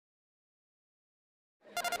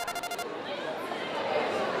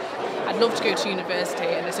love to go to university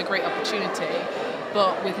and it's a great opportunity,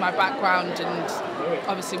 but with my background and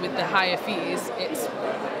obviously with the higher fees, it's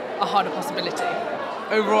a harder possibility.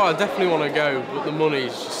 Overall, I definitely want to go, but the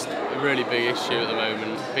money's just a really big issue at the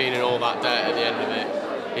moment. Being in all that debt at the end of it,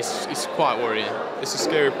 it's quite worrying. It's a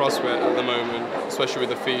scary prospect at the moment, especially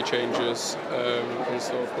with the fee changes and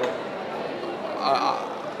stuff. But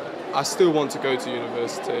I still want to go to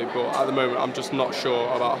university, but at the moment I'm just not sure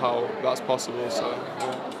about how that's possible. So,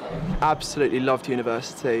 yeah. Absolutely loved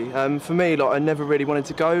university. For me, like, I never really wanted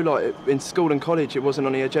to go. Like, in school and college, it wasn't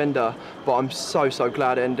on the agenda, but I'm so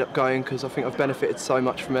glad I ended up going because I think I've benefited so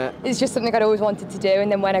much from it. It's just something I'd always wanted to do,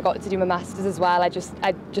 and then when I got to do my masters as well, I just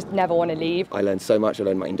never want to leave. I learned so much. I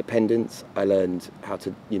learned my independence. I learned how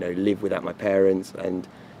to, live without my parents and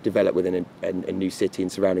develop within a new city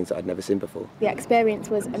and surroundings that I'd never seen before. The experience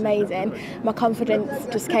was amazing. My confidence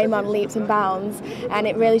just came on leaps and bounds, and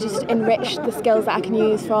it really just enriched the skills that I can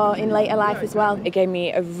use for in later life as well. It gave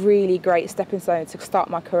me a really great stepping stone to start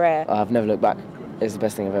my career. I've never looked back. It's the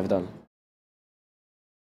best thing I've ever done.